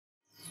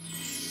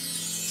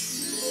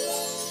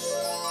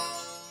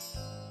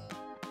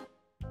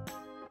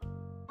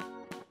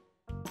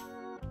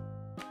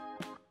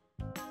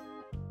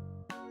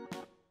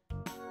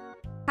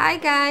Hi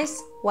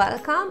guys,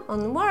 welcome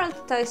on World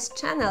Toys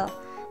channel.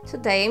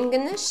 Today I'm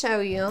gonna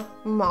show you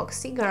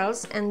Moxie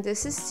Girlz, and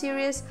this is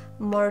series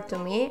More to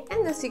Me,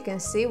 and as you can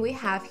see we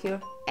have here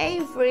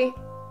Avery.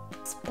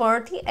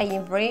 Sporty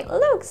Avery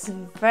looks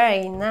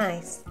very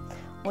nice.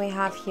 We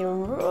have here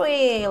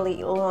really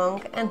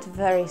long and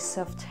very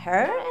soft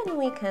hair, and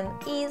we can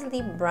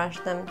easily brush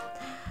them.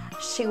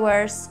 She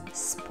wears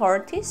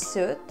sporty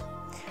suit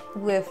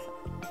with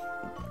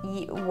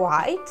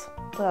white,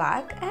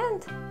 black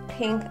and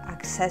pink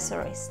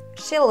accessories.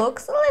 She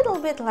looks a little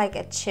bit like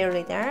a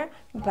cheerleader,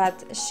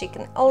 but she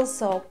can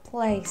also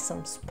play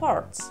some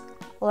sports,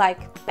 like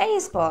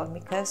baseball,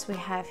 because we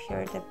have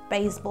here the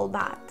baseball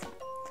bat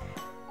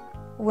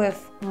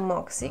with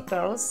Moxie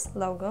Girlz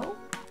logo.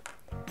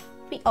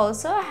 We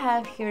also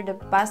have here the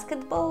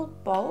basketball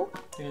ball.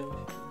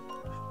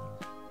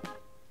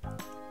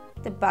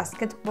 The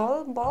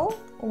basketball ball,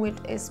 which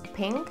is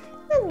pink,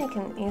 and we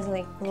can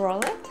easily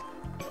roll it.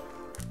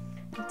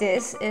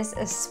 This is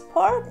a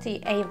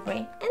sporty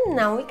Avery, and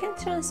now we can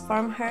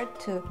transform her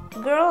to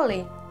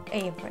girly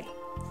Avery.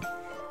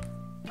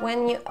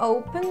 When you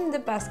open the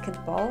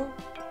basketball,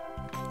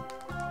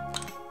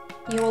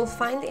 you will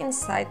find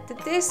inside the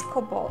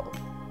disco ball.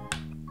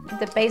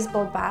 The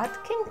baseball bat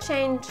can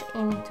change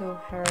into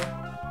her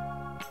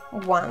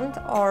wand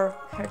or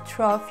her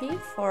trophy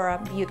for a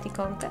beauty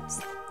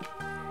contest,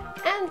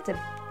 and the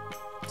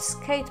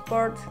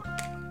skateboard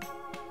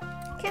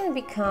can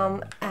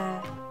become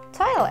a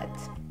toilet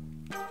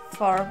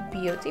for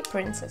beauty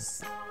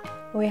princess.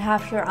 We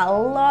have here a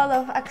lot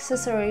of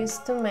accessories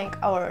to make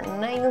our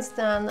nails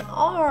done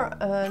or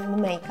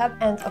makeup,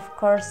 and of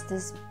course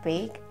this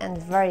big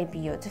and very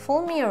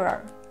beautiful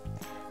mirror.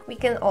 We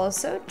can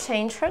also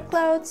change her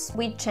clothes.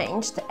 We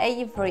changed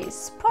Avery's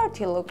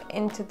sporty look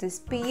into this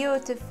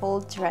beautiful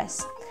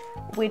dress,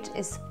 which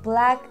is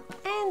black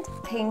and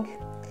pink.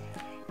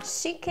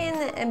 She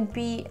can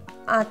be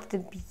at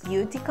the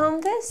beauty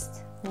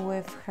contest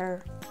with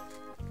her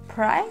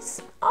prize,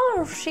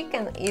 or she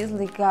can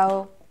easily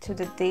go to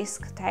the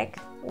discotheque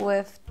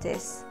with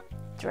this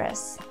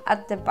dress.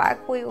 At the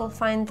back we will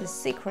find the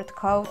secret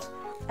code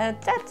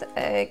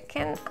that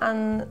can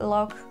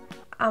unlock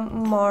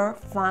more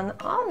fun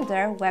on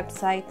their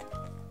website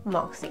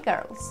Moxie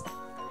Girlz.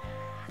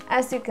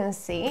 As you can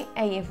see,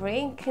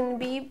 Avery can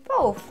be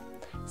both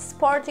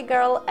sporty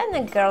girl and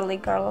a girly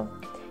girl.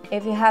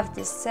 If you have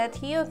this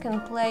set, you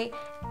can play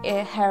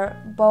her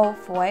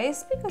both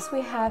ways, because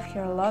we have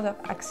here a lot of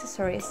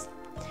accessories.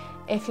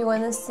 If you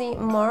want to see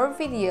more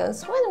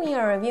videos when we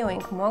are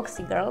reviewing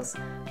Moxie Girlz,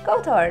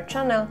 go to our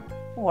channel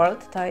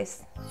World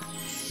Toys.